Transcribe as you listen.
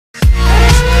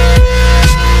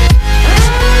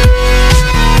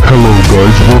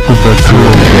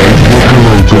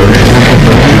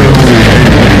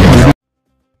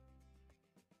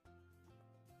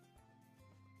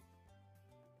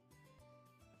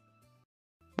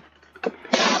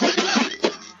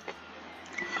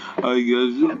I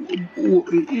guess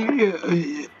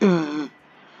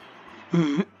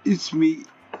it's me.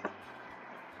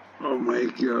 Oh my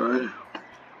god.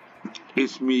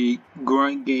 It's me,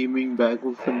 Grunt Gaming, back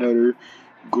with another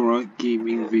Grunt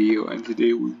Gaming video, and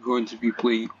today we're going to be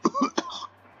playing.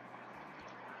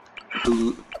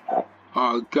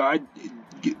 Oh god,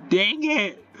 dang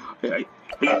it! I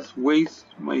just waste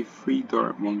my free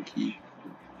dart monkey.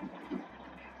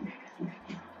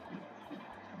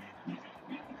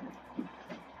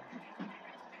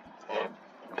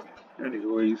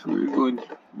 Anyways, we're going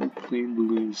to be playing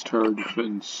Balloons Tower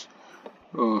Defense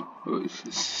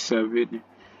 7.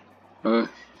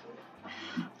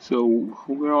 So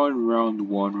we're on round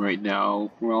 1 right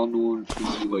now. Round 1 should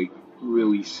be like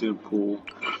really simple.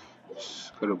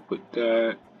 Just gotta put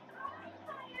that.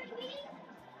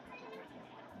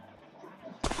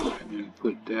 And then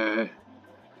put that.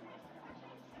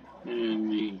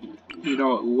 And you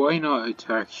know, why not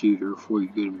attack shooter for a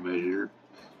good measure?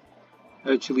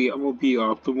 Actually, I'm gonna be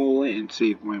optimal and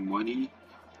save my money.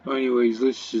 Anyways,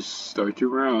 let's just start the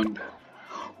round.